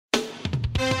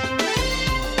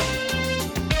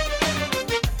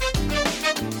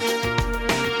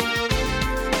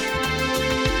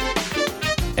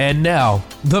And now,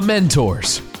 The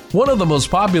Mentors, one of the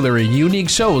most popular and unique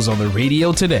shows on the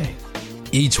radio today.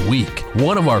 Each week,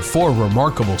 one of our 4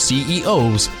 remarkable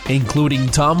CEOs, including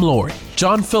Tom Lowney,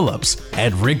 John Phillips,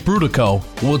 and Rick Brutocao,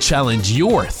 will challenge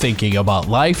your thinking about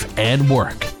life and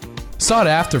work. Sought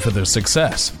after for their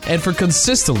success and for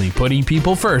consistently putting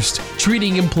people first,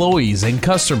 treating employees and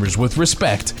customers with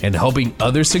respect, and helping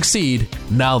others succeed,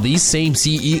 now these same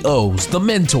CEOs, the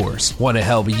mentors, want to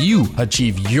help you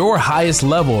achieve your highest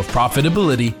level of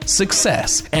profitability,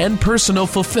 success, and personal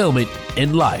fulfillment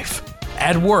in life,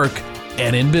 at work,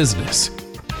 and in business.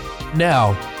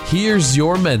 Now, here's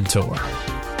your mentor.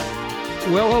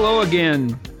 Well, hello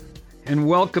again, and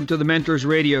welcome to the Mentors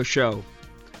Radio Show.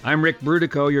 I'm Rick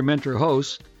Brutocao, your mentor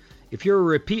host. If you're a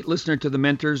repeat listener to the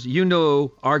Mentors, you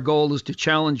know our goal is to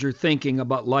challenge your thinking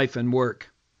about life and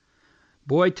work.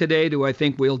 Boy, today do I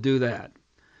think we'll do that.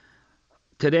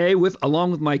 Today,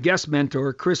 along with my guest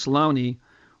mentor, Chris Lowney,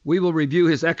 we will review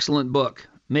his excellent book,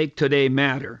 Make Today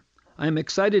Matter. I'm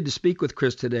excited to speak with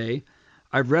Chris today.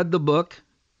 I've read the book,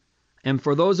 and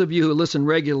for those of you who listen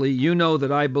regularly, you know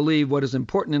that I believe what is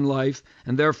important in life,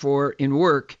 and therefore in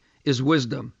work, is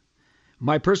wisdom.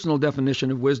 My personal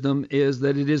definition of wisdom is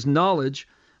that it is knowledge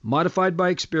modified by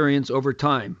experience over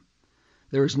time.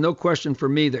 There is no question for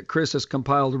me that Chris has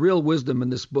compiled real wisdom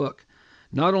in this book,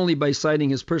 not only by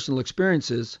citing his personal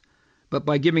experiences, but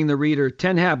by giving the reader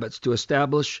 10 habits to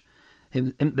establish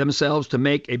themselves to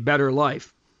make a better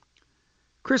life.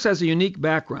 Chris has a unique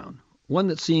background, one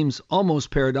that seems almost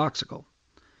paradoxical.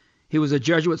 He was a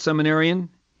Jesuit seminarian.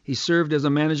 He served as a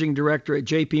managing director at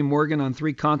J.P. Morgan on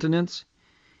 3 continents.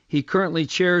 He currently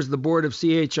chairs the board of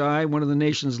CHI, one of the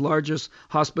nation's largest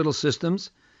hospital systems.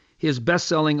 He is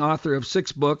best-selling author of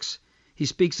 6 books. He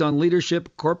speaks on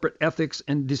leadership, corporate ethics,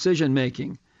 and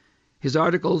decision-making. His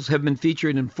articles have been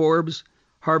featured in Forbes,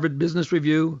 Harvard Business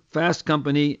Review, Fast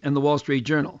Company, and the Wall Street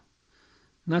Journal.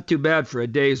 Not too bad for a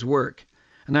day's work.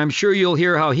 And I'm sure you'll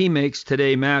hear how he makes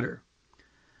today matter.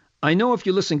 I know if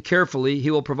you listen carefully,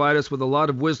 he will provide us with a lot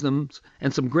of wisdoms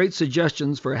and some great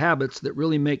suggestions for habits that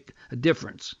really make a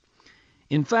difference.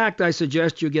 In fact, I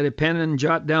suggest you get a pen and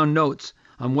jot down notes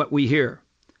on what we hear.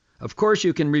 Of course,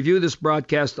 you can review this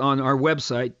broadcast on our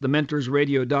website,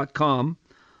 thementorsradio.com,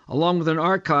 along with an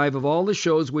archive of all the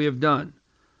shows we have done.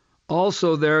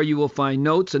 Also there, you will find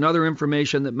notes and other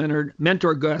information that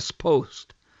mentor guests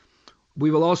post.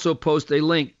 We will also post a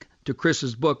link to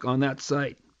Chris's book on that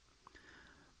site.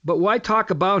 But why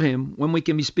talk about him when we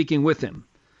can be speaking with him?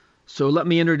 So let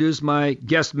me introduce my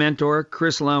guest mentor,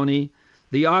 Chris Lowney,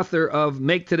 the author of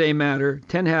Make Today Matter,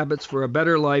 10 Habits for a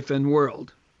Better Life and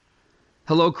World.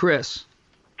 Hello, Chris.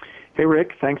 Hey,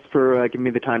 Rick. Thanks for giving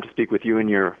me the time to speak with you and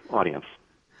your audience.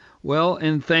 Well,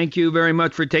 and thank you very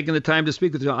much for taking the time to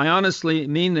speak with you. I honestly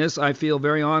mean this. I feel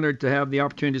very honored to have the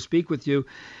opportunity to speak with you.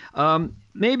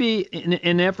 Maybe in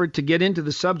an effort to get into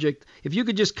the subject, if you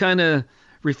could just kind of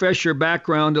refresh your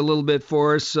background a little bit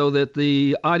for us so that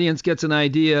the audience gets an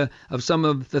idea of some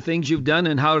of the things you've done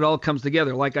and how it all comes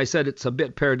together. Like I said, it's a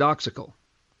bit paradoxical.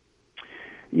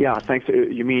 Yeah, thanks.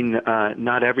 You mean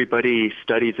not everybody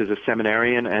studies as a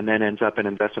seminarian and then ends up in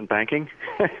investment banking?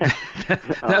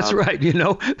 That's right. You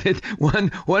know,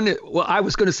 one. Well, I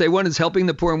was going to say one is helping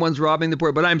the poor and one's robbing the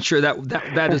poor, but I'm sure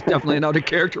that is definitely an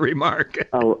out-of-character remark.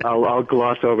 I'll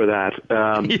gloss over that.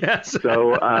 Yes.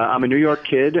 So I'm a New York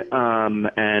kid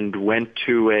and went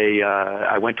to a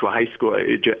high school.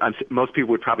 Most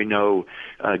people would probably know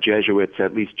Jesuits,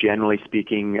 at least generally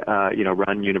speaking.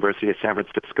 Run University of San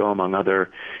Francisco among other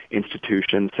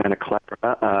institutions. Santa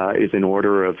Clara is an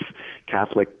order of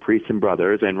Catholic priests and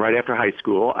brothers. And right after high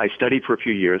school, I studied for a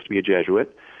few years to be a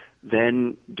Jesuit,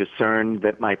 then discerned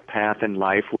that my path in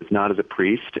life was not as a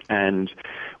priest and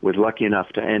was lucky enough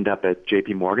to end up at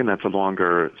J.P. Morgan. That's a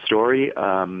longer story.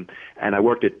 And I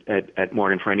worked at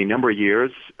Morgan for any number of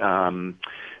years, in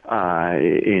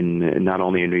not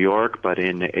only in New York, but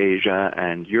in Asia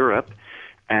and Europe.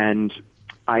 And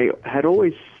I had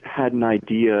always had an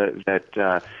idea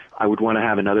that I would want to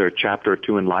have another chapter or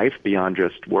two in life beyond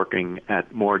just working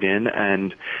at Morgan,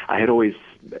 and I had always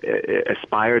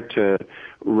aspired to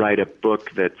write a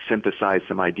book that synthesized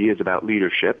some ideas about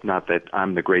leadership. Not that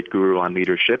I'm the great guru on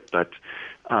leadership, but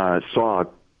saw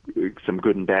some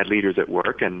good and bad leaders at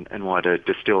work and wanted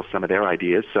to distill some of their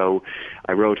ideas. So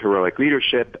I wrote Heroic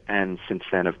Leadership, and since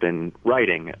then I've been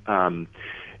writing.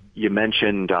 You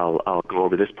mentioned, I'll go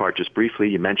over this part just briefly,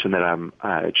 you mentioned that I'm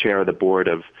chair of the board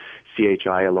of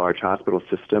CHI, a large hospital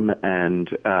system, and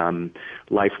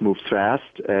life moves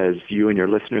fast, as you and your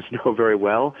listeners know very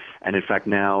well. And in fact,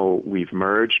 now we've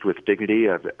merged with Dignity,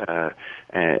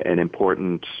 an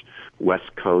important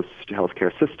West Coast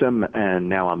healthcare system, and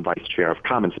now I'm vice chair of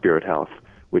Common Spirit Health,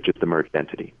 which is the merged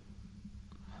entity.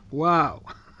 Wow.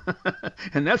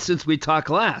 And that's since we talked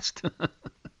last.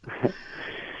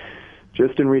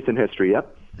 Just in recent history,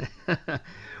 yep.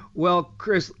 Well,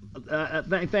 Chris,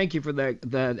 thank you for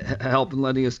that help in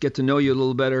letting us get to know you a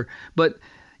little better. But,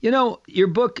 your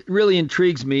book really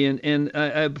intrigues me, and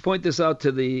I point this out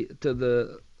to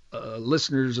the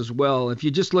listeners as well. If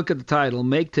you just look at the title,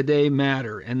 Make Today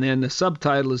Matter, and then the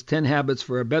subtitle is 10 Habits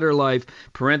for a Better Life,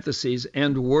 parentheses,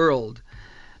 and World.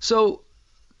 So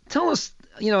tell us,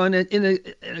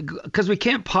 because we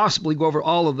can't possibly go over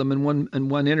all of them in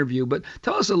one interview, but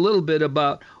tell us a little bit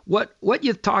about what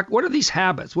are these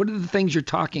habits? What are the things you're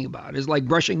talking about? Is it like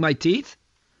brushing my teeth?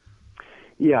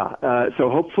 Yeah. So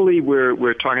hopefully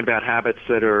we're talking about habits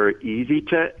that are easy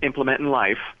to implement in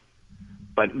life,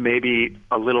 but maybe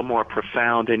a little more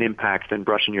profound in impact than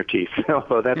brushing your teeth.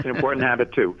 So that's an important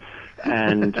habit too.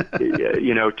 And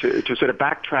to sort of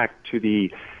backtrack to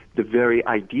the very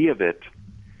idea of it,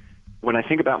 when I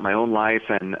think about my own life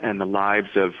and the lives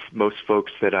of most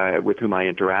folks with whom I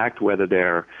interact, whether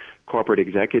they're corporate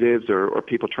executives or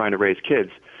people trying to raise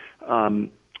kids, and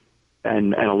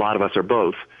a lot of us are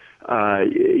both,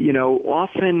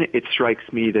 often it strikes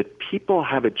me that people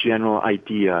have a general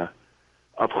idea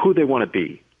of who they want to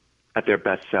be at their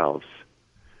best selves.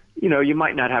 You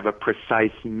might not have a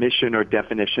precise mission or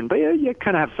definition, but you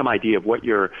kind of have some idea of what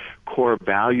your core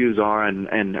values are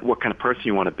and what kind of person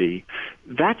you want to be.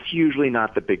 That's usually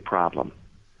not the big problem.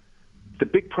 The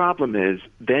big problem is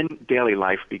then daily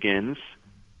life begins,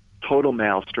 total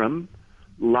maelstrom,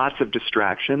 lots of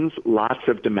distractions, lots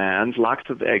of demands, lots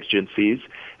of exigencies,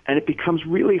 and it becomes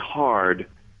really hard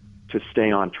to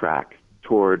stay on track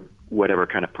toward whatever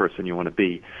kind of person you want to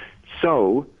be.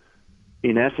 So,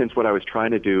 in essence, what I was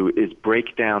trying to do is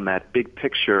break down that big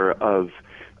picture of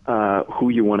who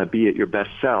you want to be at your best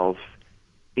self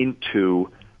into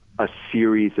a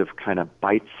series of kind of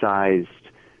bite-sized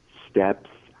steps,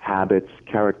 habits,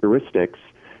 characteristics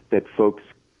that folks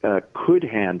could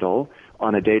handle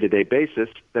on a day-to-day basis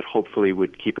that hopefully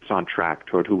would keep us on track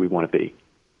toward who we want to be.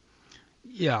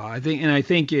 Yeah, I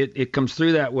think it comes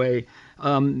through that way.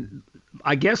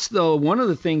 I guess, though, one of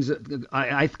the things that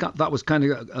I thought was kind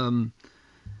of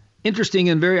interesting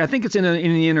and I think it's in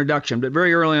the introduction, but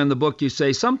very early on in the book you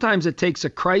say sometimes it takes a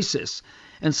crisis.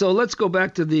 And so let's go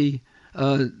back to the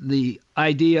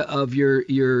idea of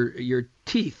your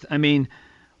teeth. I mean,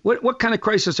 what kind of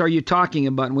crisis are you talking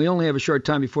about? And we only have a short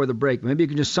time before the break. Maybe you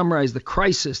can just summarize the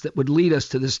crisis that would lead us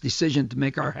to this decision to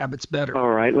make our habits better. All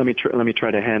right, let me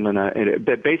try to handle it.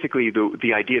 But basically,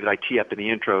 the idea that I tee up in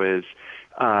the intro is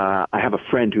I have a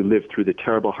friend who lived through the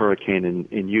terrible hurricane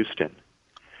in Houston.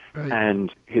 Right. And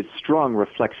his strong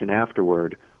reflection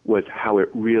afterward was how it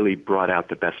really brought out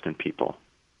the best in people.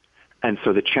 And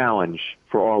so the challenge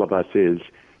for all of us is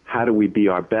how do we be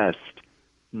our best,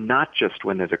 not just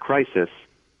when there's a crisis,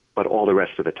 but all the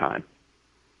rest of the time.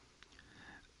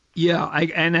 Yeah,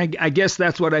 I guess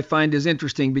that's what I find is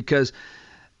interesting because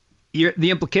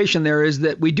the implication there is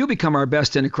that we do become our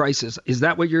best in a crisis. Is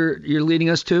that what you're leading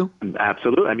us to?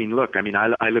 Absolutely. I mean, look,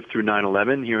 I lived through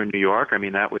 9/11 here in New York. I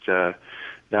mean, that was a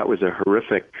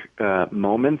horrific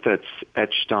moment that's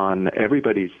etched on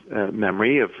everybody's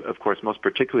memory, of course, most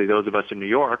particularly those of us in New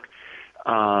York.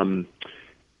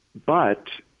 But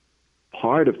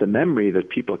part of the memory that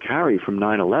people carry from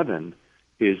 9/11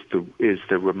 is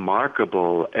the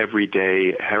remarkable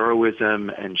everyday heroism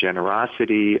and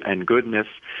generosity and goodness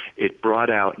it brought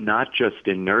out, not just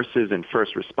in nurses and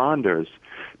first responders,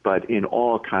 but in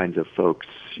all kinds of folks,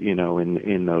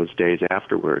 in those days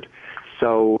afterward.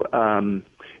 So, I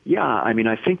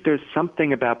think there's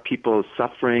something about people's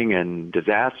suffering and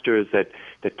disasters that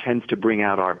tends to bring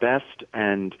out our best.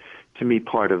 And to me,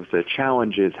 part of the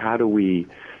challenge is how do we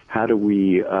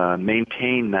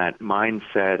maintain that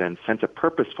mindset and sense of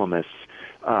purposefulness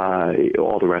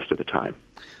all the rest of the time.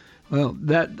 Well,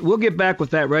 we'll get back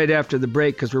with that right after the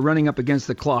break because we're running up against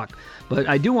the clock. But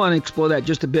I do want to explore that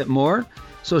just a bit more.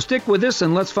 So stick with us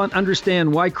and let's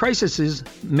understand why crises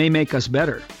may make us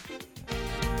better.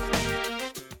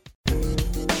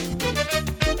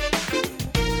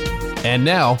 And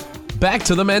now, back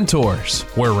to The Mentors,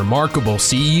 where remarkable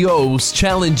CEOs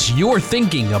challenge your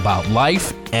thinking about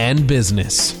life and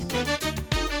business.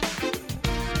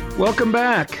 Welcome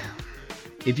back.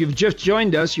 If you've just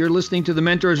joined us, you're listening to The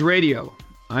Mentors Radio.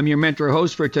 I'm your mentor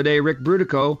host for today, Rick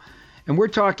Brutocao, and we're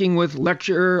talking with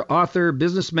lecturer, author,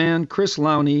 businessman Chris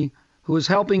Lowney, who is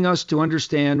helping us to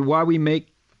understand why we make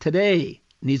today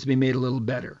needs to be made a little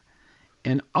better,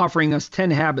 and offering us 10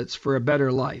 habits for a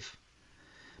better life.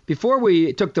 before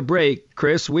we took the break,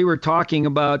 Chris, we were talking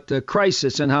about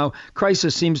crisis and how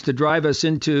crisis seems to drive us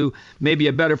into maybe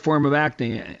a better form of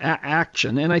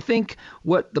action. And I think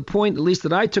what the point, at least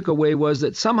that I took away, was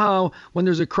that somehow when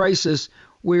there's a crisis,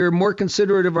 we're more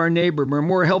considerate of our neighbor. We're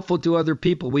more helpful to other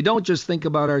people. We don't just think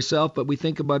about ourselves, but we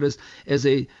think about us as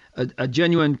a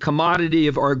genuine commodity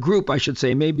of our group, I should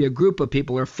say, maybe a group of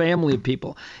people or family of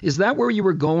people. Is that where you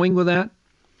were going with that?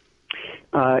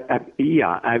 Absolutely.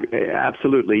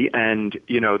 And,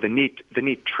 the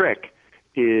neat trick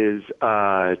is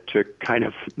to kind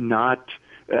of not,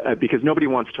 because nobody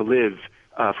wants to live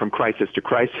from crisis to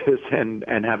crisis and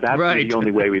have that be the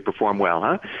only way we perform well,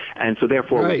 huh? And so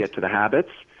therefore we get to the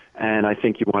habits, and I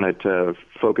think you wanted to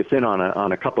focus in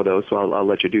on a couple of those, so I'll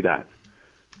let you do that.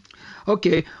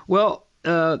 Okay. Well,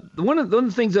 one of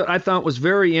the things that I thought was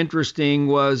very interesting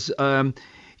was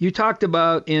you talked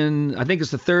about I think it's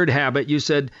the third habit, you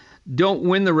said, don't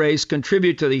win the race,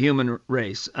 contribute to the human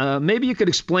race. Maybe you could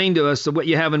explain to us what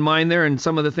you have in mind there and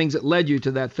some of the things that led you to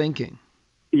that thinking.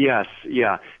 Yes,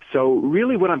 yeah. So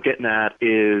really what I'm getting at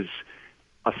is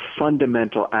a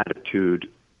fundamental attitude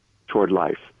toward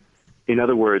life. In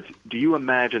other words, do you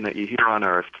imagine that you're here on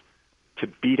Earth to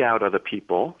beat out other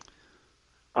people,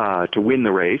 to win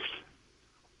the race,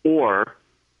 or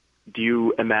do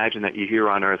you imagine that you're here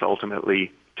on Earth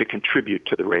ultimately to contribute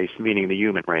to the race, meaning the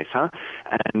human race, huh?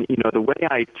 And, the way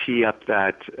I tee up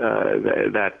that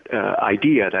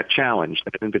idea, that challenge,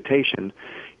 that invitation,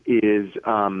 is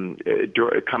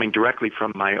coming directly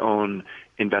from my own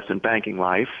investment banking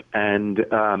life. And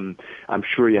I'm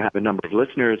sure you have a number of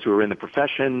listeners who are in the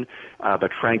profession,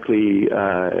 but frankly,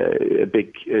 the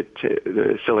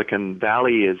Silicon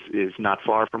Valley is not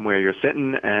far from where you're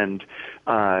sitting, and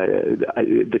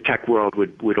the tech world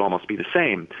would almost be the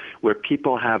same, where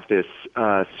people have this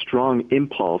strong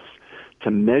impulse to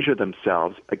measure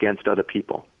themselves against other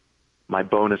people. My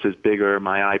bonus is bigger,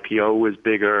 my IPO was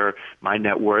bigger, my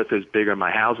net worth is bigger,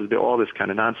 my house is bigger, all this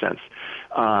kind of nonsense.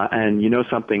 And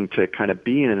something, to kind of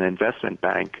be in an investment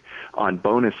bank on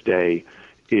bonus day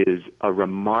is a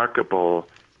remarkable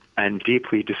and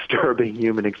deeply disturbing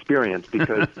human experience,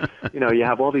 because, you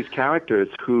have all these characters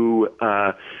who,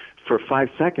 for 5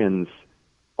 seconds,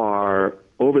 are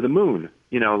over the moon,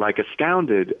 like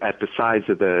astounded at the size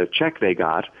of the check they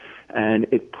got. And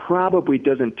it probably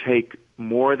doesn't take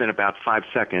more than about 5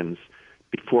 seconds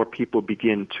before people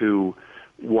begin to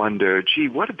wonder, gee,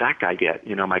 what did that guy get?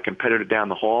 My competitor down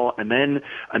the hall. And then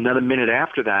another minute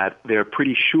after that, they're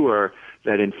pretty sure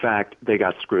that, in fact, they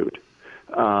got screwed.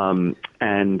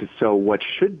 And so what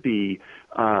should be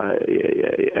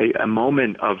a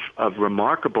moment of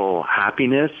remarkable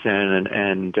happiness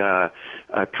and a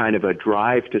kind of a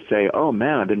drive to say, oh,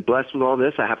 man, I've been blessed with all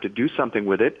this, I have to do something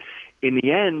with it, in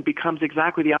the end becomes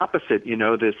exactly the opposite,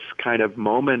 this kind of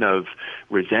moment of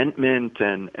resentment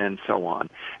and so on.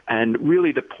 And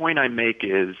really the point I make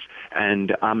is,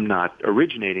 and I'm not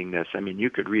originating this, I mean, you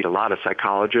could read a lot of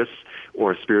psychologists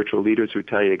or spiritual leaders who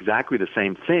tell you exactly the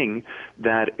same thing,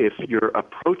 that if your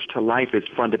approach to life is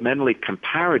fundamentally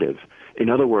comparative,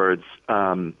 in other words,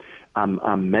 I'm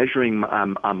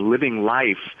living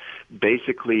life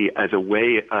basically as a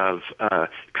way of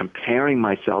comparing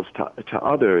myself to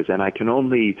others, and I can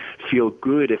only feel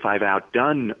good if I've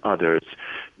outdone others.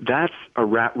 That's a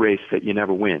rat race that you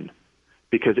never win,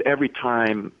 because every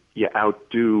time you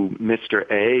outdo Mr.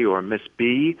 A or Miss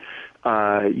B,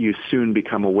 you soon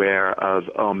become aware of,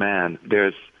 oh man,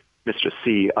 there's Mr.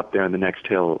 C up there in the next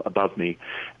hill above me.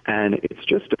 And it's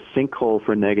just a sinkhole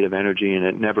for negative energy, and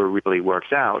it never really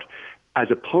works out, as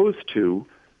opposed to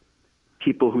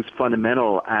people whose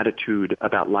fundamental attitude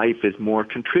about life is more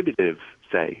contributive,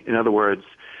 say. In other words,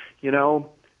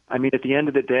 at the end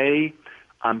of the day,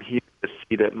 I'm here to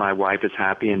see that my wife is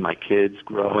happy and my kids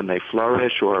grow and they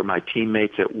flourish, or my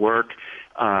teammates at work,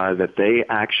 that they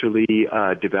actually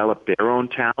develop their own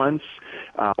talents,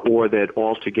 or that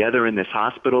all together in this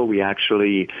hospital we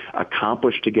actually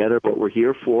accomplish together what we're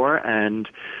here for. And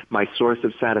my source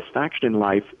of satisfaction in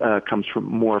life comes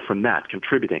from that,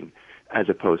 contributing, as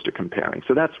opposed to comparing.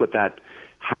 So that's what that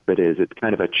habit is. It's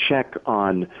kind of a check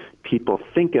on people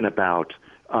thinking about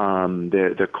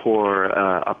the core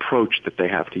approach that they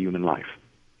have to human life.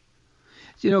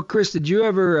 Chris, did you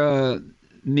ever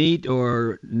meet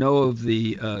or know of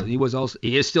he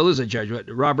still is a Jesuit,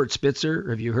 Robert Spitzer?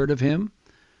 Have you heard of him?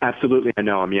 Absolutely, I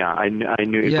know him. Yeah, I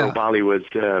knew. Yeah. Bali was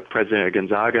president of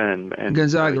Gonzaga and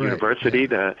Gonzaga University,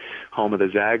 the home of the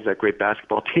Zags, that great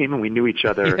basketball team, and we knew each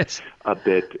other a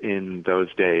bit in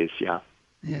those days. Yeah.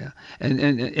 Yeah,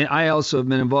 and I also have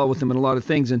been involved with him in a lot of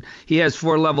things, and he has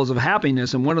 4 levels of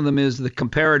happiness, and one of them is the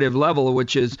comparative level,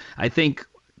 which is, I think,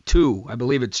 two. I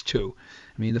believe it's two.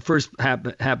 I mean, the first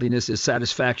happiness is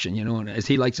satisfaction, and as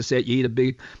he likes to say it, you eat a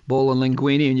big bowl of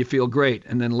linguine and you feel great.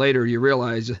 And then later you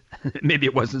realize maybe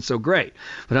it wasn't so great.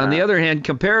 But on the other hand,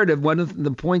 comparative, one of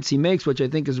the points he makes, which I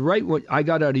think is right, what I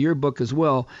got out of your book as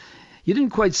well, you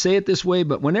didn't quite say it this way,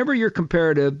 but whenever you're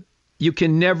comparative, you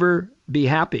can never be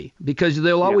happy because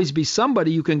there'll always be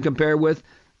somebody you can compare with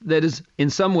that is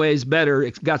in some ways better.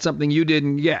 It's got something you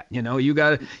didn't get. He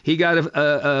got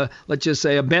a let's just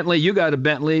say a Bentley. You got a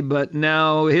Bentley, but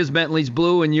now his Bentley's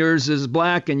blue and yours is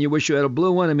black, and you wish you had a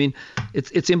blue one. I mean,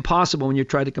 it's impossible when you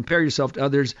try to compare yourself to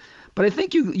others. But I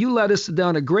think you led us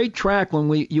down a great track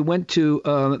when you went to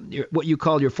what you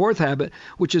called your fourth habit,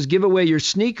 which is give away your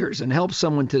sneakers and help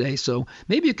someone today. So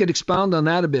maybe you could expound on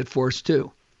that a bit for us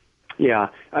too. Yeah,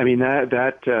 I mean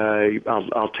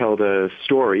I'll tell the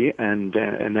story and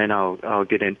then I'll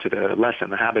get into the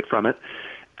lesson, the habit from it,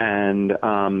 and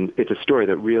it's a story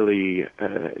that really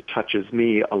touches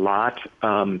me a lot,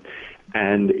 and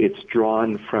it's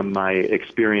drawn from my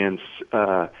experience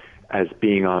as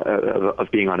being on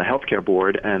a healthcare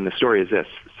board. And the story is this: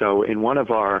 so in one of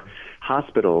our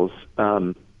hospitals,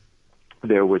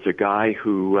 there was a guy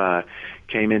who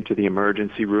came into the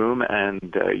emergency room,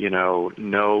 and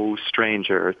no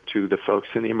stranger to the folks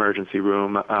in the emergency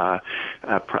room. A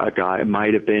guy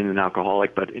might have been an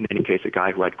alcoholic, but in any case, a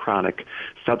guy who had chronic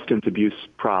substance abuse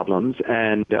problems.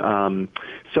 And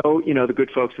so the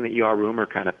good folks in the ER room are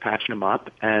kind of patching him up,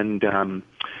 and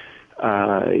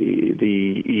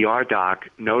the ER doc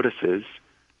notices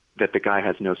that the guy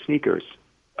has no sneakers.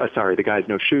 The guy has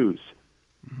no shoes.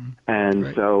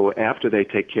 And so after they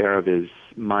take care of his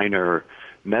minor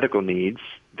medical needs,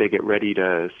 they get ready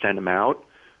to send him out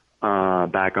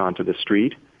back onto the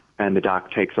street, and the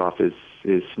doc takes off his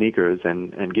sneakers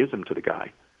and gives them to the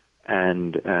guy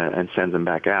and sends him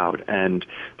back out. And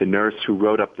the nurse who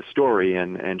wrote up the story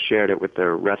and shared it with the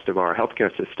rest of our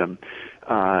healthcare system,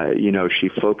 she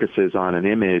focuses on an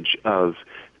image of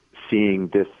seeing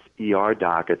this ER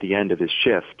doc at the end of his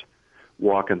shift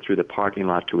walking through the parking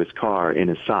lot to his car in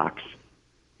his socks,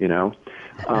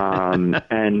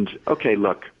 and okay,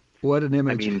 look. What an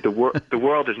image. I mean, the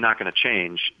world is not going to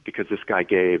change because this guy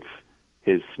gave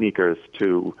his sneakers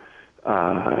to,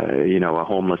 a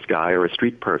homeless guy or a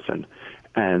street person.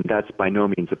 And that's by no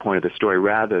means the point of the story.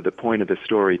 Rather, the point of the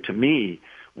story to me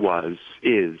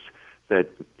is that,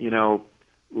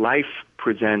 life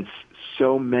presents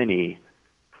so many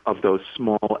of those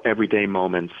small everyday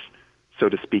moments, so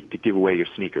to speak, to give away your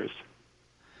sneakers.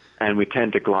 And we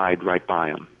tend to glide right by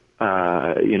them.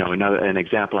 An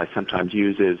example I sometimes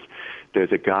use is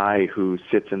there's a guy who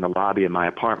sits in the lobby of my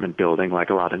apartment building, like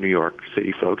a lot of New York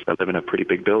City folks. I live in a pretty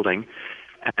big building.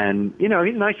 And, he's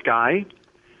a nice guy.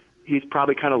 He's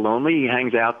probably kind of lonely. He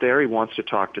hangs out there. He wants to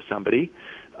talk to somebody.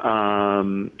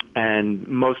 And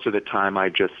most of the time I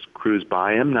just cruise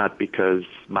by him, not because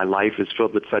my life is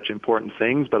filled with such important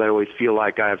things, but I always feel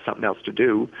like I have something else to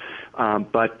do.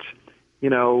 But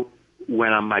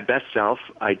when I'm my best self,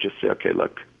 I just say, okay,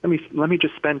 look, let me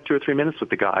just spend 2 or 3 minutes with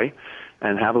the guy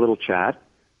and have a little chat.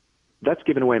 That's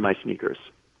giving away my sneakers.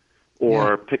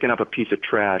 Or picking up a piece of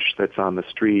trash that's on the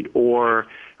street, or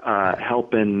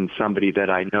helping somebody that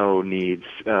I know needs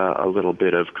a little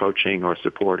bit of coaching or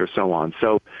support or so on.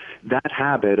 So that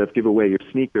habit of give away your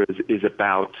sneakers is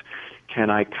about, can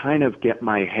I kind of get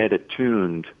my head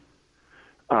attuned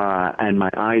and my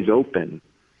eyes open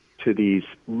to these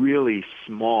really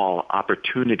small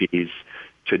opportunities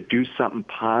to do something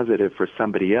positive for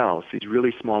somebody else, these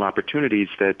really small opportunities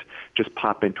that just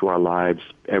pop into our lives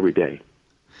every day.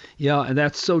 Yeah, and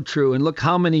that's so true. And look,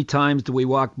 how many times do we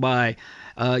walk by?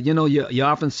 You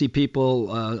often see people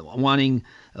wanting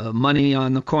money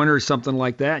on the corner or something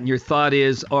like that, and your thought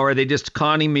is, oh, are they just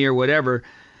conning me or whatever?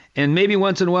 And maybe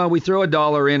once in a while we throw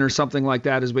 $1 in or something like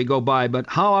that as we go by. But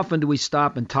how often do we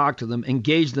stop and talk to them,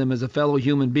 engage them as a fellow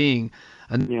human being,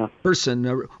 a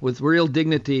person with real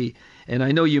dignity? And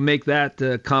I know you make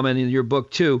that comment in your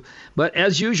book too. But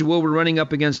as usual, we're running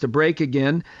up against a break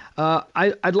again.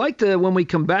 I'd like to, when we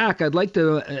come back, I'd like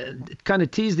to kind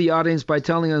of tease the audience by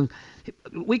telling them,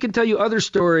 we can tell you other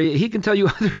story. He can tell you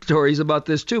other stories about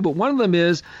this too. But one of them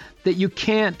is that you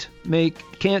can't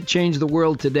change the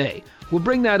world today. We'll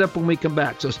bring that up when we come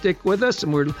back. So stick with us.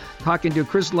 And we're talking to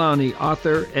Chris Lowney,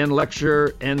 author and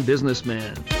lecturer and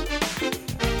businessman.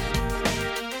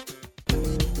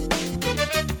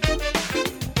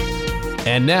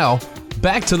 And now,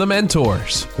 back to The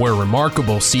Mentors, where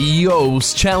remarkable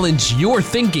CEOs challenge your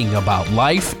thinking about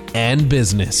life and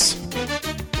business.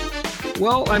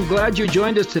 Well, I'm glad you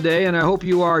joined us today, and I hope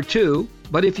you are too.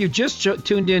 But if you just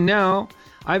tuned in now,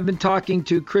 I've been talking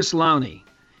to Chris Lowney.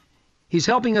 He's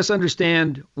helping us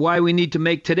understand why we need to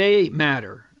make today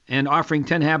matter and offering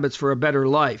 10 habits for a better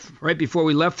life. Right before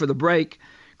we left for the break,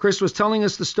 Chris was telling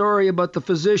us the story about the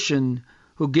physician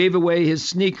who gave away his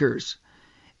sneakers,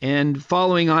 and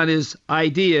following on his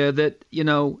idea that,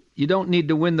 you don't need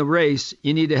to win the race,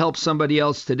 you need to help somebody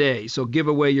else today. So give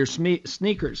away your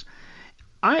sneakers.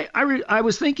 I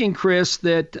was thinking, Chris,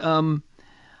 that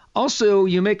also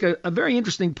you make a very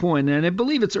interesting point, and I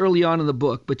believe it's early on in the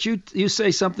book, but you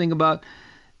say something about,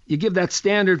 you give that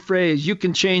standard phrase, you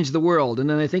can change the world. And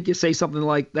then I think you say something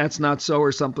like, that's not so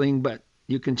or something, but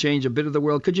you can change a bit of the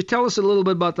world. Could you tell us a little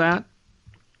bit about that?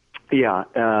 Yeah.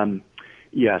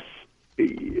 Yes.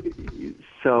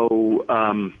 So,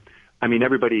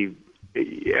 everybody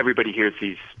hears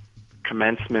these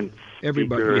commencement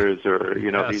speakers or,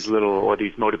 Yes. these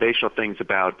motivational things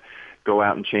about go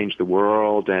out and change the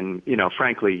world. And,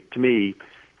 frankly, to me,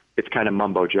 it's kind of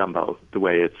mumbo jumbo, the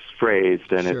way it's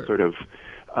phrased. And Sure. it sort of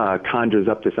conjures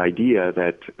up this idea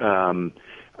that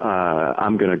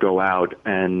I'm going to go out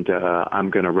and I'm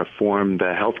going to reform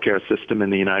the healthcare system in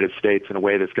the United States in a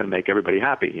way that's going to make everybody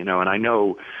happy, and I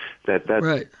know that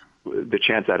Right. the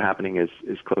chance that happening is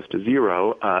close to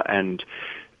zero.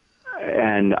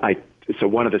 So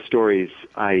one of the stories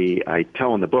I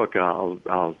tell in the book,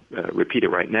 I'll repeat it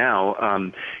right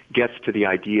now, gets to the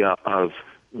idea of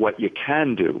what you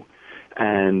can do.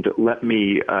 And let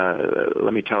me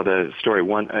tell the story.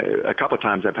 A couple of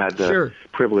times I've had the Sure.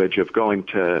 privilege of going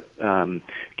to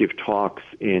give talks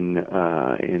in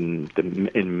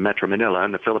Metro Manila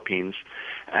in the Philippines,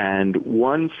 and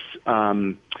once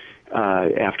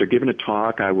after giving a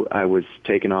talk, I was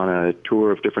taken on a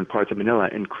tour of different parts of Manila,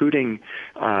 including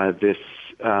this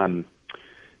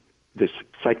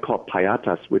site called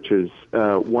Payatas, which is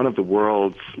one of the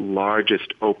world's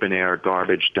largest open-air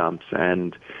garbage dumps.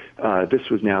 And this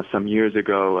was now some years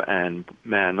ago, and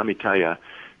man, let me tell you,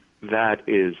 that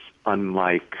is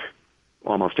unlike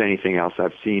almost anything else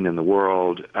I've seen in the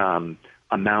world.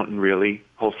 A mountain, really.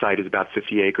 Whole site is about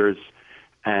 50 acres,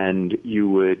 and you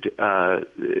would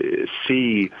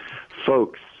see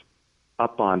folks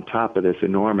up on top of this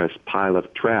enormous pile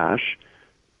of trash,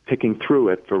 picking through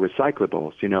it for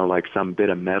recyclables, like some bit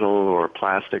of metal or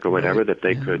plastic or whatever Right. that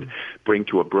they could bring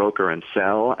to a broker and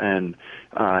sell. And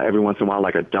every once in a while,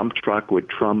 like a dump truck would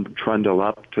trundle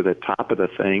up to the top of the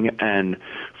thing, and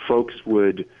folks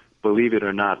would, believe it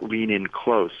or not, lean in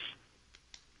close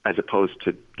as opposed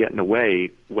to getting away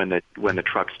when the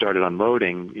truck started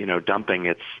unloading, dumping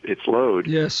its load,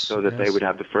 Yes, so that yes. they would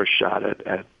have the first shot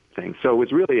at things. So it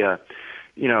was really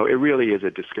it really is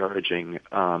a discouraging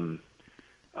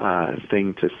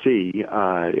thing to see,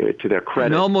 to their credit.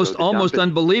 And almost So the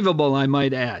unbelievable, I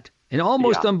might add. And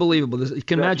almost Yeah. unbelievable. You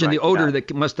can That's imagine right, the odor yeah.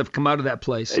 that must have come out of that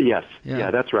place. Yes, Yeah.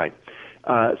 yeah, that's right.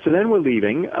 So then we're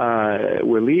leaving,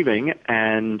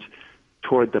 and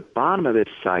toward the bottom of this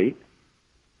site,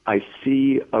 I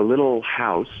see a little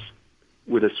house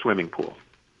with a swimming pool.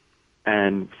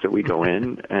 And so we go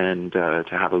in and to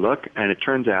have a look, and it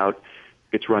turns out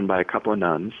it's run by a couple of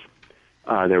nuns.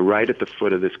 They're right at the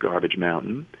foot of this garbage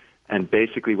mountain, and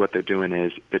basically what they're doing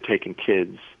is they're taking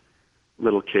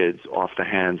little kids, off the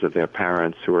hands of their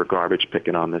parents who are garbage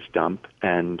picking on this dump,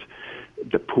 and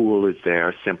the pool is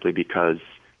there simply because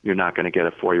you're not going to get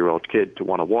a 4-year-old kid to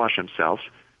want to wash himself,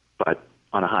 but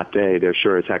on a hot day, they're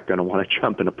sure as heck going to want to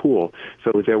jump in a pool.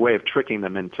 So it was their way of tricking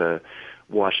them into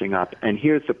washing up. And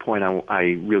here's the point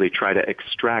I really try to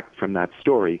extract from that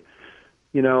story.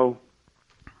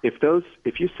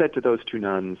 If you said to those two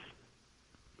nuns,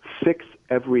 fix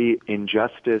every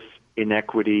injustice,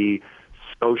 inequity,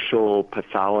 social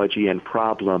pathology, and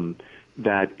problem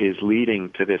that is leading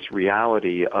to this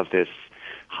reality of this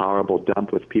horrible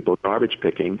dump with people garbage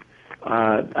picking,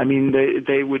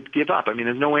 they would give up.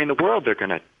 There's no way in the world they're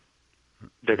gonna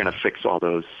fix all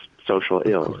those social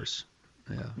ills. Of course.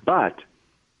 Yeah. But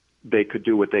they could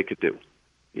do what they could do.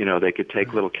 They could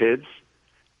take little kids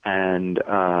and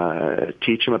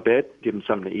teach them a bit, give them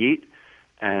something to eat,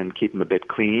 and keep them a bit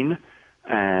clean.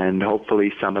 And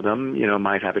hopefully some of them,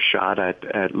 might have a shot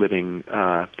at living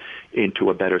into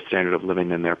a better standard of living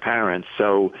than their parents.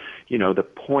 So, the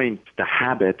point, the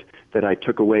habit that I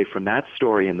took away from that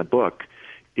story in the book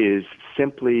is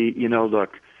simply,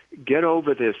 look, get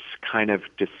over this kind of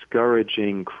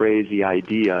discouraging, crazy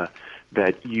idea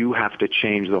that you have to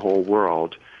change the whole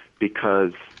world,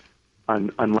 because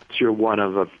unless you're one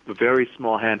of a very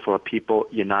small handful of people,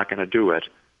 you're not going to do it.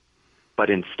 But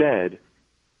instead,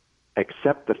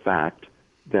 accept the fact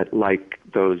that, like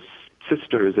those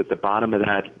sisters at the bottom of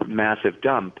that massive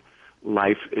dump,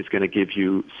 life is going to give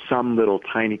you some little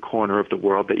tiny corner of the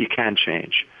world that you can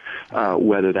change,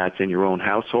 whether that's in your own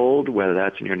household, whether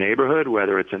that's in your neighborhood,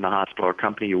 whether it's in the hospital or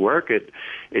company you work.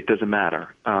 It doesn't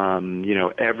matter.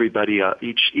 Everybody,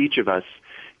 each of us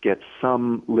gets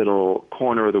some little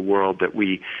corner of the world that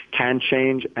we can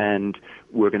change, and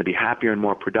we're going to be happier and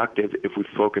more productive if we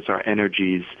focus our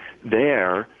energies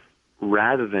there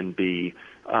rather than be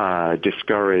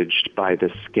discouraged by the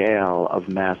scale of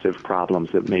massive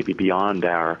problems that may be beyond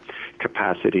our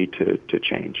capacity to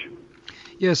change.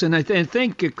 Yes, and I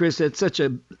think, Chris, it's such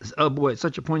a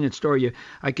poignant story.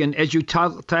 I can, as you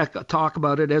talk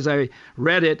about it, as I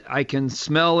read it, I can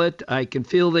smell it, I can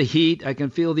feel the heat, I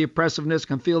can feel the oppressiveness, I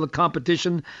can feel the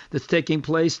competition that's taking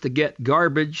place to get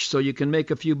garbage so you can make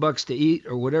a few bucks to eat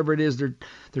or whatever it is they're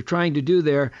trying to do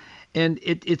there. And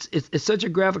it's such a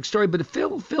graphic story, but it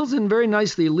fills in very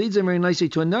nicely, leads in very nicely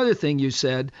to another thing you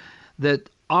said, that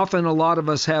often a lot of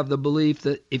us have the belief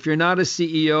that if you're not a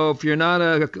CEO, if you're not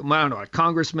a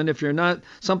congressman, if you're not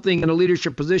something in a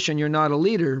leadership position, you're not a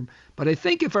leader. But I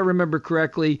think if I remember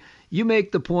correctly, you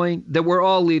make the point that we're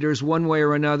all leaders one way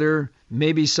or another.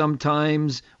 Maybe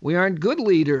sometimes we aren't good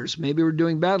leaders. Maybe we're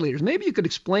doing bad leaders. Maybe you could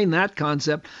explain that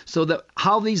concept so that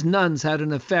how these nuns had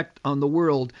an effect on the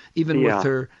world, even with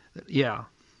her. Yeah.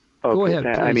 Okay. Go ahead,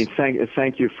 please. I mean,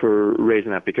 thank you for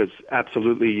raising that, because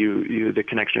absolutely the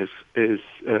connection is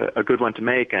a good one to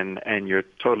make, and you're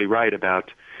totally right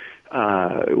about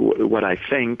what I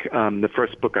think. The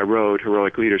first book I wrote,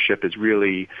 Heroic Leadership, is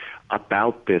really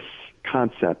about this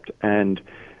concept, and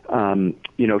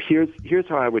here's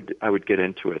how I would get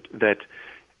into it. That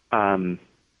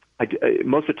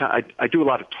most of the time I do a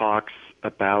lot of talks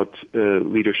about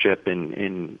leadership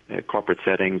in corporate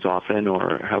settings often,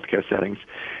 or healthcare settings.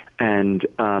 And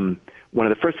one of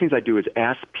the first things I do is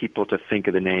ask people to think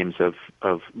of the names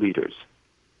of leaders.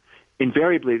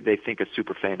 Invariably, they think of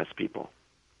super famous people.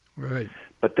 Right.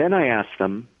 But then I ask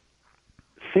them,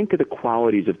 think of the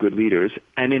qualities of good leaders,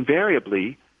 and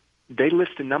invariably, they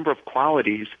list a number of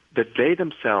qualities that they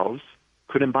themselves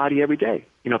could embody every day.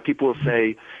 People will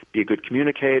say, be a good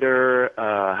communicator,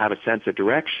 have a sense of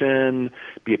direction,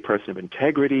 be a person of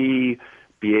integrity,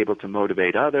 be able to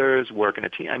motivate others, work in a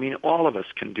team. I mean, all of us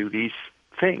can do these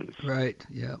things. Right,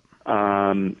 yeah.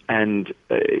 So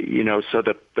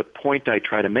the point I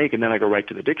try to make, and then I go right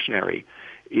to the dictionary,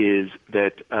 is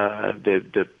that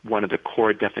the one of the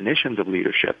core definitions of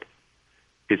leadership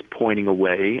is pointing a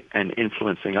way and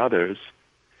influencing others,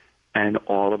 and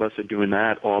all of us are doing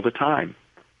that all the time.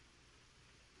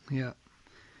 Yeah.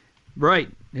 Right.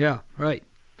 Yeah. Right.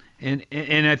 And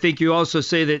I think you also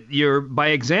say that by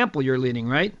example you're leading,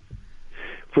 right?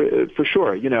 For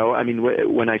sure.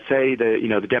 When I say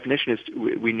the definition is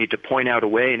we need to point out a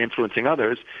way and influencing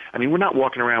others, I mean, we're not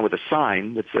walking around with a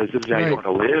sign that says this is how you ought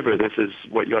to live or this is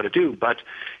what you ought to do. But,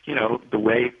 the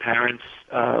way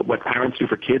what parents do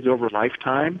for kids over a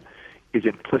lifetime is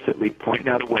implicitly pointing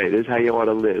out a way. This is how you ought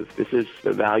to live. This is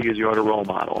the values you ought to role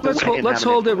model. Let's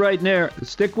hold it right there.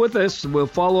 Stick with us. We'll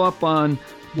follow up on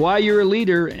why you're a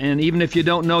leader, and even if you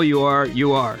don't know you are,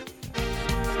 you are.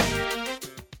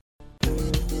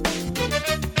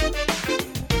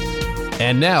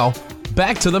 And now,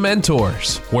 back to the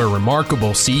Mentors, where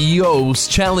remarkable CEOs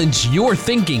challenge your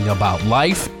thinking about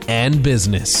life and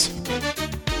business.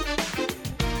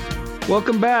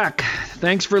 Welcome back.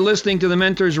 Thanks for listening to the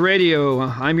Mentors Radio.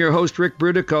 I'm your host, Rick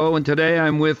Brutocao, and today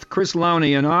I'm with Chris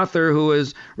Lowney, an author who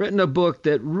has written a book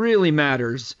that really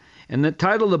matters. And the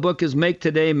title of the book is Make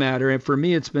Today Matter, and for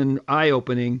me it's been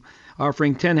eye-opening,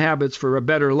 offering 10 habits for a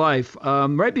better life.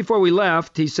 Right before we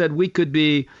left, he said we could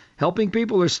be helping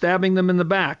people or stabbing them in the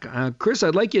back. Chris,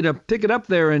 I'd like you to pick it up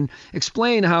there and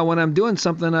explain how when I'm doing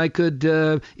something I could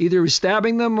either be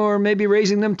stabbing them or maybe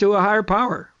raising them to a higher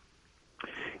power.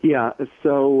 Yeah,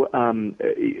 so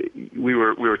we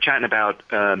were chatting about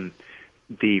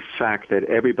the fact that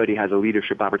everybody has a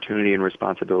leadership opportunity and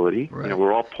responsibility. Right.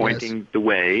 We're all pointing the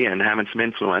way and having some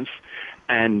influence.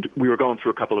 And we were going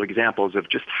through a couple of examples of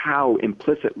just how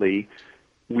implicitly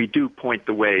we do point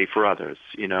the way for others.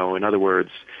 In other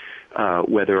words,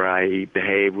 whether I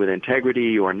behave with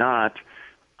integrity or not,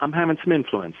 I'm having some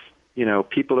influence.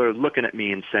 People are looking at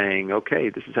me and saying, okay,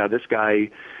 this is how this guy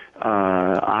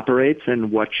operates,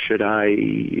 and what should I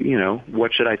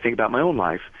think about my own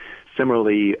life?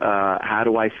 Similarly, how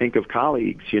do I think of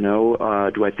colleagues? Do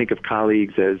I think of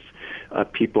colleagues as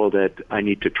people that I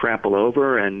need to trample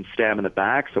over and stab in the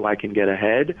back so I can get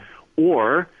ahead?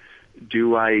 Or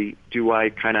do I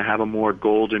kind of have a more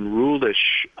golden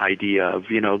rule-ish idea of,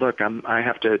 look, I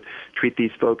have to treat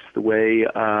these folks the way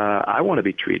I want to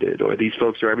be treated, or these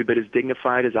folks are every bit as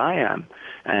dignified as I am,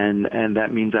 and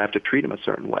that means I have to treat them a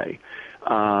certain way.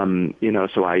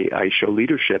 So I show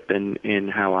leadership in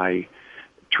how I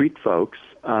treat folks.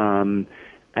 And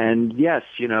yes,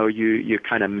 you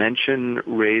kind of mention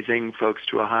raising folks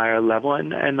to a higher level,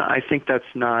 and I think that's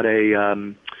not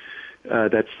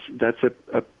that's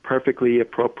a perfectly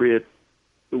appropriate,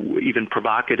 even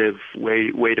provocative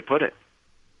way to put it.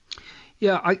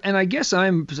 Yeah, I guess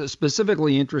I'm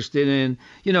specifically interested in,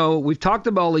 we've talked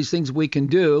about all these things we can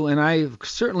do, and I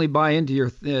certainly buy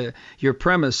into your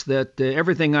premise that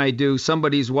everything I do,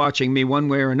 somebody's watching me one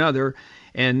way or another,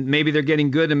 and maybe they're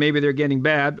getting good and maybe they're getting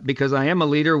bad, because I am a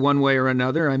leader one way or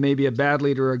another. I may be a bad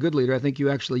leader or a good leader. I think you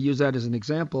actually use that as an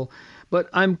example. But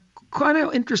I'm kind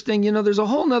of interesting, there's a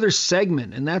whole other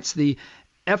segment, and that's the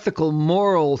ethical,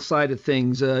 moral side of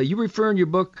things. You refer in your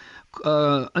book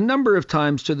a number of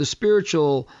times to the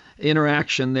spiritual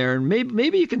interaction there, and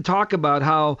maybe you can talk about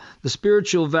how the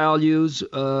spiritual values,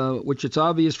 which it's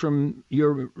obvious from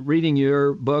your reading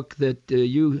your book that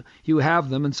you have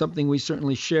them, and something we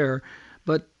certainly share.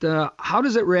 But how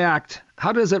does it react?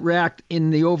 How does it react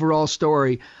in the overall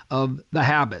story of the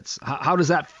habits? How does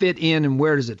that fit in, and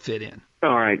where does it fit in?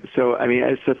 All right. So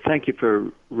thank you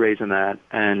for raising that.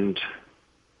 And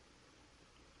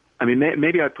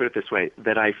maybe I'd put it this way,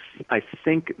 that I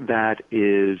think that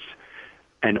is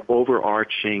an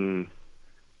overarching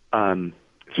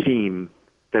theme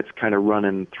that's kind of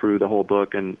running through the whole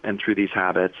book and through these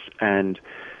habits. And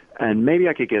maybe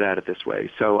I could get at it this way.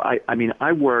 So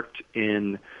I worked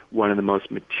in one of the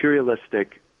most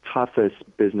materialistic, toughest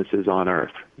businesses on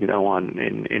earth,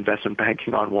 in investment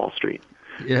banking on Wall Street.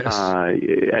 Yes.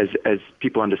 As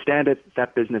people understand it,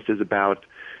 that business is about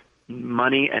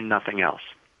money and nothing else.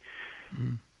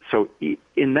 Mm. So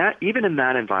even in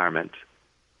that environment,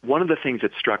 one of the things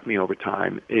that struck me over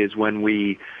time is when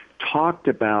we talked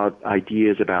about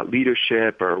ideas about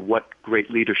leadership or what great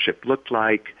leadership looked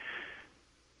like,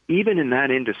 even in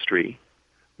that industry,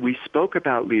 we spoke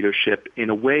about leadership in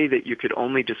a way that you could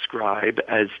only describe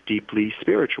as deeply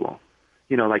spiritual.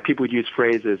 Like people would use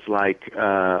phrases like,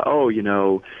 great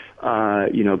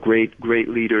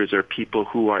leaders are people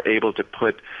who are able to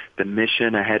put the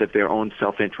mission ahead of their own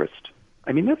self-interest.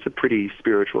 That's a pretty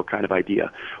spiritual kind of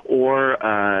idea. Or,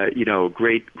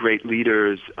 great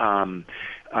leaders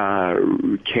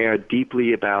care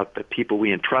deeply about the people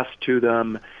we entrust to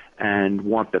them and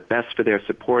want the best for their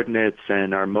subordinates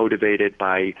and are motivated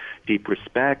by deep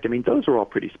respect. Those are all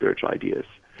pretty spiritual ideas.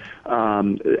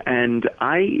 And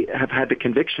I have had the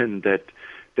conviction that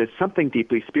there's something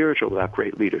deeply spiritual about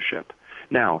great leadership.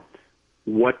 Now,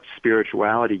 what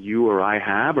spirituality you or I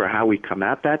have, or how we come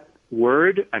at that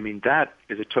word, that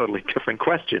is a totally different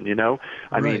question,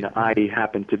 Right. I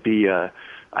happen to be a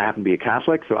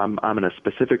Catholic, so I'm in a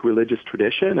specific religious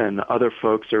tradition, and other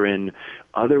folks are in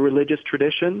other religious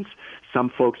traditions. Some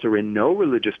folks are in no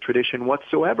religious tradition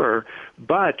whatsoever,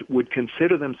 but would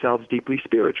consider themselves deeply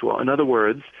spiritual. In other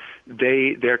words,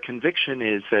 their conviction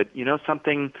is that,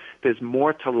 there's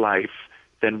more to life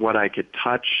than what I could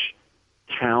touch,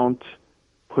 count,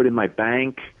 put in my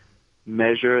bank,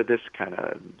 measure, this kind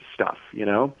of stuff,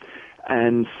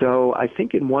 And so I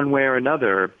think in one way or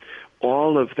another,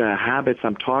 all of the habits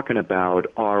I'm talking about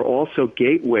are also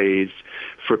gateways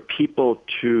for people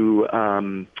to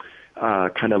kind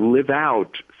of live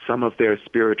out some of their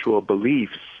spiritual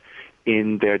beliefs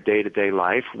in their day-to-day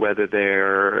life, whether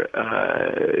they're,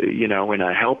 in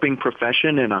a helping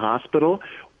profession in a hospital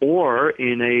or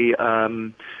in a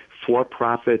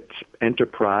for-profit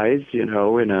enterprise, in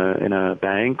a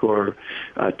bank or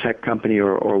a tech company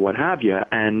or what have you.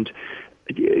 And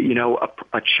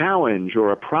a challenge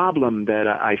or a problem that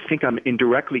I think I'm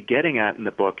indirectly getting at in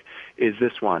the book is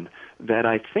this one, that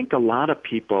I think a lot of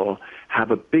people have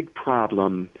a big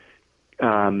problem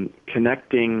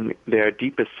connecting their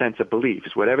deepest sense of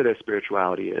beliefs, whatever their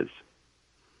spirituality is,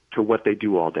 to what they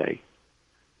do all day,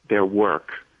 their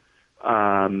work.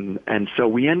 And so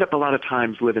we end up a lot of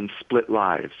times living split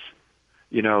lives,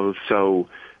 whether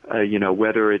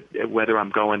I'm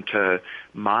going to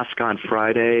mosque on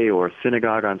Friday or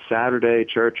synagogue on Saturday,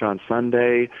 church on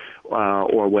Sunday,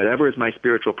 or whatever is my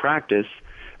spiritual practice,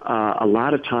 a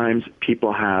lot of times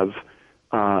people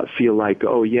feel like,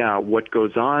 oh yeah, what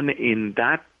goes on in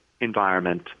that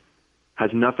environment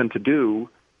has nothing to do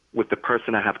with the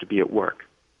person I have to be at work.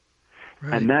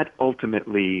 Right. And that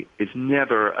ultimately is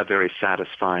never a very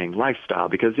satisfying lifestyle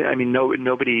because, I mean,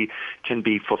 nobody can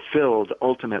be fulfilled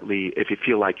ultimately if you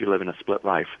feel like you live in a split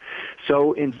life.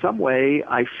 So in some way,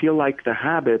 I feel like the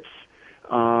habits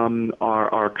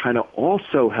are kind of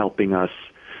also helping us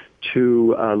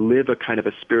to live a kind of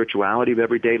a spirituality of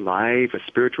everyday life, a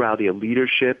spirituality of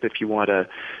leadership, if you want to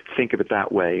think of it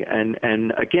that way.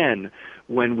 And again,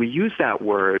 when we use that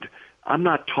word, I'm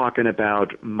not talking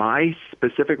about my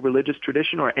specific religious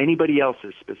tradition or anybody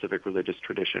else's specific religious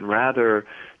tradition. Rather,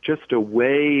 just a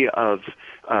way of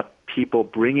people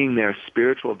bringing their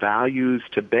spiritual values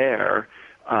to bear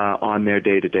on their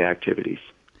day-to-day activities.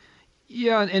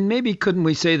 Yeah, and maybe couldn't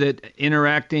we say that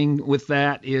interacting with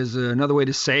that is another way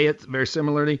to say it, very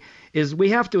similarly, is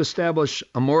we have to establish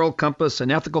a moral compass, an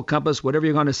ethical compass, whatever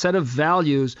you're going to, set of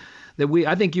values that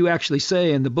I think you actually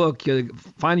say in the book,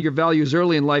 find your values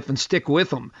early in life and stick with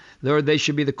them. They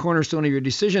should be the cornerstone of your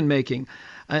decision making.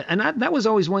 And that was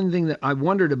always one thing that I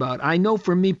wondered about. I know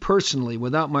for me personally,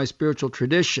 without my spiritual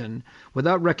tradition,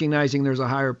 without recognizing there's a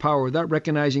higher power, without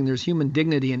recognizing there's human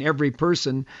dignity in every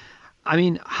person, I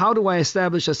mean, how do I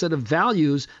establish a set of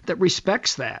values that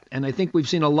respects that? And I think we've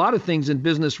seen a lot of things in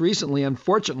business recently,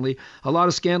 unfortunately, a lot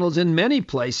of scandals in many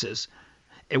places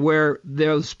where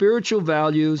their spiritual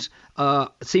values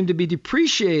seem to be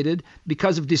depreciated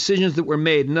because of decisions that were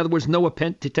made. In other words, no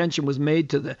attention was made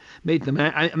to them.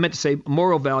 I meant to say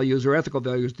moral values or ethical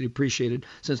values depreciated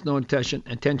since no attention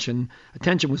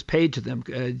was paid to them.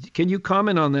 Can you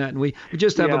comment on that? And we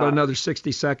just have about another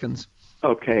 60 seconds.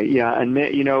 Okay, yeah, and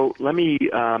let me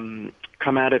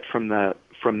come at it from the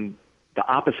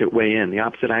opposite way in, the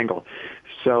opposite angle.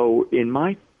 So in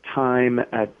my time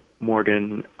at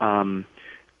Morgan,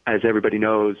 as everybody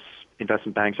knows,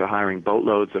 investment banks are hiring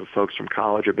boatloads of folks from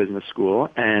college or business school,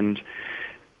 and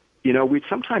we'd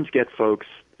sometimes get folks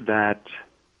that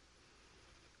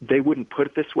they wouldn't put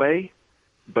it this way,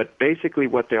 but basically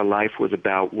what their life was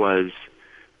about was,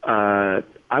 I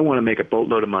want to make a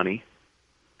boatload of money,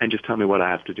 and just tell me what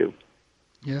I have to do.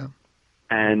 Yeah.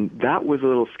 And that was a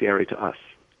little scary to us.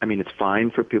 I mean, it's fine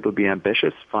for people to be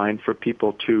ambitious, fine for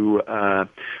people to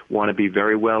want to be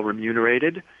very well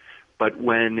remunerated, but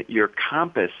when your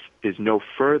compass is no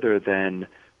further than,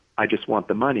 I just want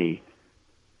the money,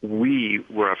 we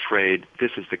were afraid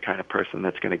this is the kind of person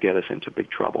that's going to get us into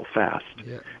big trouble fast.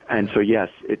 Yeah. And so, yes,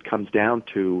 it comes down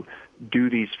to, do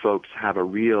these folks have a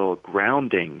real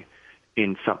grounding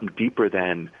in something deeper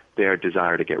than their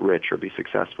desire to get rich or be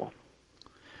successful?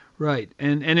 Right.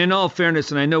 And in all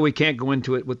fairness, and I know we can't go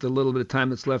into it with the little bit of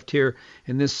time that's left here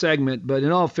in this segment, but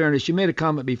in all fairness, you made a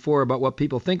comment before about what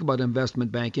people think about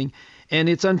investment banking, and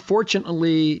it's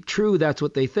unfortunately true that's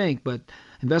what they think, but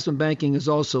investment banking is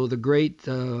also the great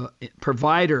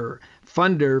provider,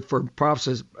 funder for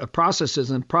processes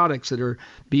and products that are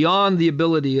beyond the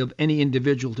ability of any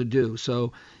individual to do.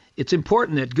 So it's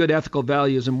important that good ethical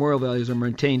values and moral values are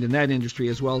maintained in that industry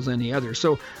as well as any other.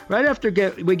 So right after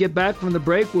we get back from the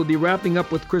break, we'll be wrapping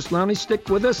up with Chris Lowney. Stick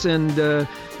with us, and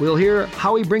we'll hear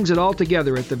how he brings it all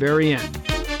together at the very end.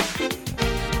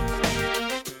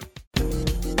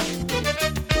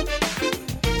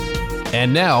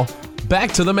 And now,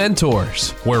 back to The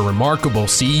Mentors, where remarkable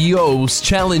CEOs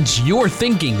challenge your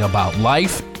thinking about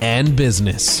life and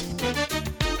business.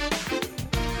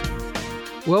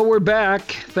 Well, we're back.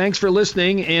 Thanks for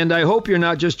listening, and I hope you're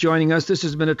not just joining us. This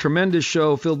has been a tremendous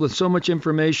show filled with so much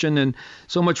information and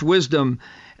so much wisdom.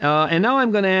 And now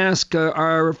I'm going to ask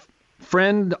our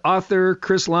friend, author,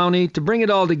 Chris Lowney, to bring it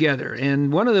all together.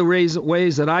 And one of the ways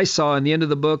that I saw in the end of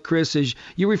the book, Chris, is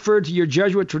you referred to your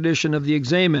Jesuit tradition of the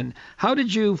examen. How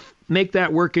did you make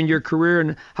that work in your career,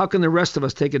 and how can the rest of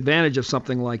us take advantage of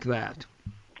something like that?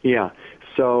 Yeah.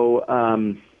 So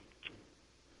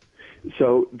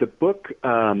the book,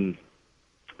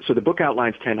 the book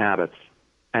outlines 10 habits,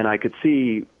 and I could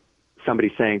see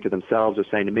somebody saying to themselves or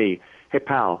saying to me, "Hey,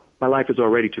 pal, my life is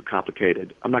already too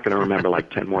complicated. I'm not going to remember like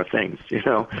 10 more things,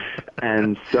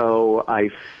 And so I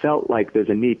felt like there's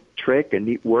a neat trick, a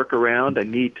neat workaround, a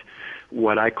neat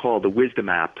what I call the wisdom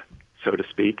app, so to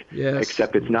speak. Yes.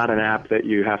 Except it's not an app that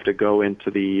you have to go into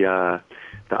the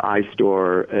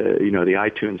iStore, the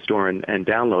iTunes store and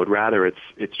download. Rather,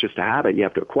 it's just a habit you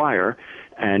have to acquire,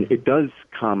 and it does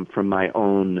come from my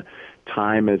own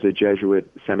time as a Jesuit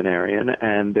seminarian,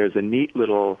 and there's a neat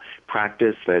little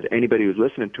practice that anybody who's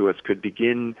listening to us could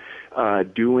begin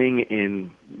doing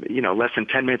in less than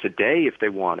 10 minutes a day if they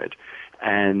wanted.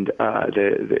 And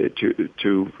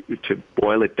to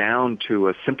boil it down to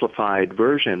a simplified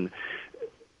version,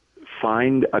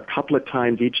 find a couple of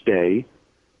times each day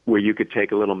where you could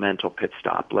take a little mental pit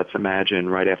stop. Let's imagine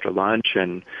right after lunch,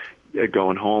 and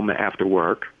going home after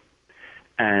work,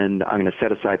 and I'm going to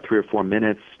set aside 3 or 4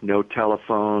 minutes, no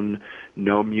telephone,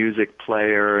 no music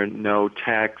player, no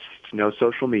text, no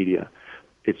social media.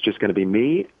 It's just going to be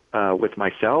me with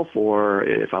myself, or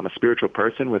if I'm a spiritual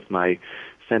person, with my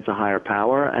sense of higher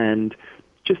power, and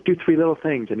just do 3 little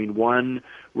things. I mean, 1,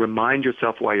 remind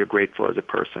yourself why you're grateful as a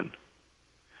person.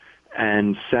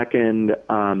 And second,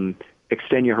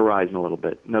 extend your horizon a little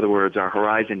bit. In other words, our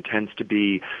horizon tends to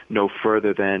be no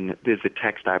further than, this is the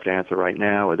text I have to answer right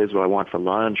now, or this is what I want for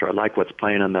lunch, or I like what's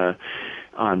playing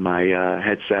on my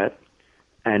headset.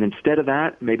 And instead of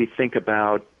that, maybe think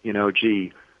about,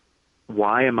 gee,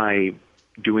 why am I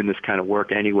doing this kind of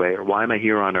work anyway, or why am I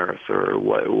here on earth, or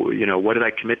what did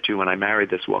I commit to when I married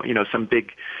this woman? Some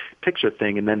big picture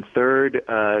thing. And then third,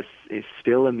 is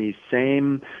still in these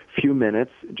same few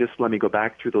minutes, just let me go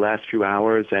back through the last few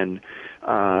hours and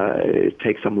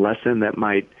take some lesson that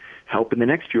might help in the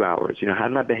next few hours. How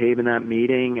did I behave in that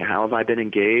meeting? How have I been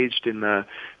engaged in the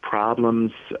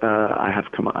problems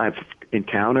I've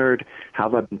encountered? How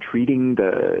have I been treating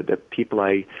the people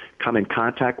I come in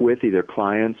contact with, either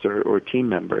clients or team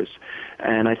members?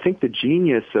 And I think the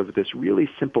genius of this really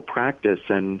simple practice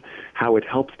and how it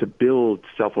helps to build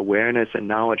self-awareness and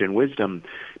knowledge and wisdom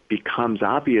becomes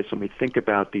obvious when we think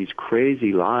about these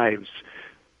crazy lives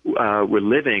we're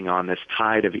living on, this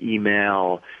tide of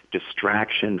email,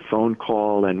 distraction, phone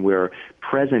call, and we're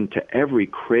present to every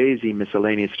crazy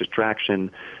miscellaneous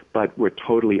distraction, but we're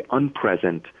totally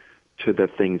unpresent to the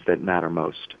things that matter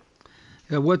most.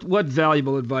 Yeah, what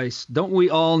valuable advice. Don't we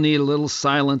all need a little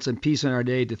silence and peace in our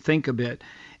day to think a bit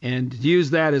and use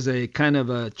that as a kind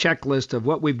of a checklist of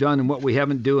what we've done and what we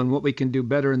haven't done and what we can do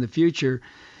better in the future?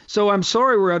 So I'm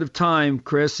sorry we're out of time,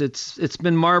 Chris. It's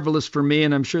been marvelous for me,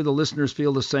 and I'm sure the listeners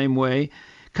feel the same way.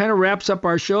 Kind of wraps up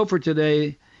our show for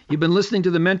today. You've been listening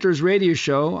to the Mentors Radio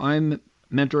Show. I'm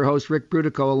mentor host Rick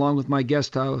Brutocao, along with my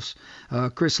guest host,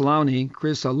 Chris Lowney.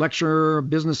 Chris, a lecturer, a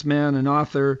businessman, an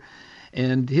author,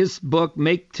 and his book,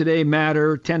 Make Today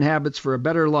Matter, 10 Habits for a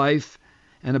Better Life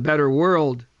and a Better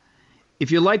World.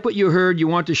 If you like what you heard, you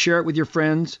want to share it with your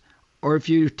friends, or if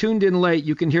you tuned in late,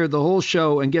 you can hear the whole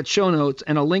show and get show notes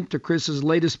and a link to Chris's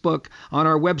latest book on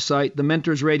our website,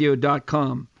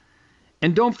 thementorsradio.com.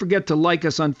 And don't forget to like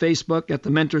us on Facebook at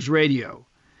The Mentors Radio.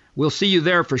 We'll see you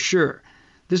there for sure.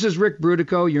 This is Rick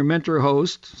Brutocao, your mentor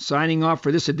host, signing off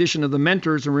for this edition of The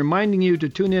Mentors and reminding you to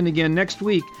tune in again next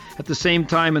week at the same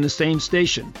time and the same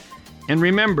station. And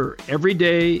remember, every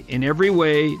day, in every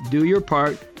way, do your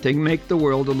part to make the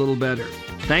world a little better.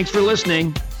 Thanks for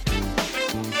listening.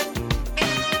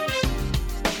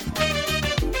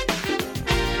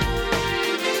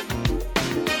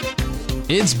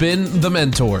 It's been The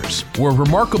Mentors, where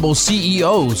remarkable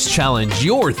CEOs challenge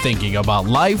your thinking about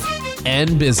life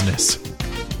and business.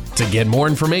 To get more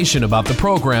information about the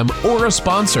program or a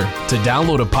sponsor, to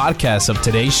download a podcast of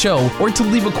today's show, or to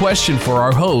leave a question for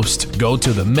our host, go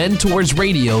to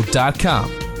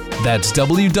thementorsradio.com. That's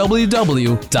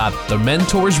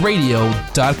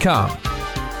www.thementorsradio.com.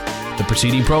 The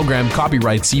preceding program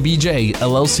copyright CBJ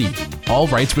LLC. All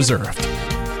rights reserved.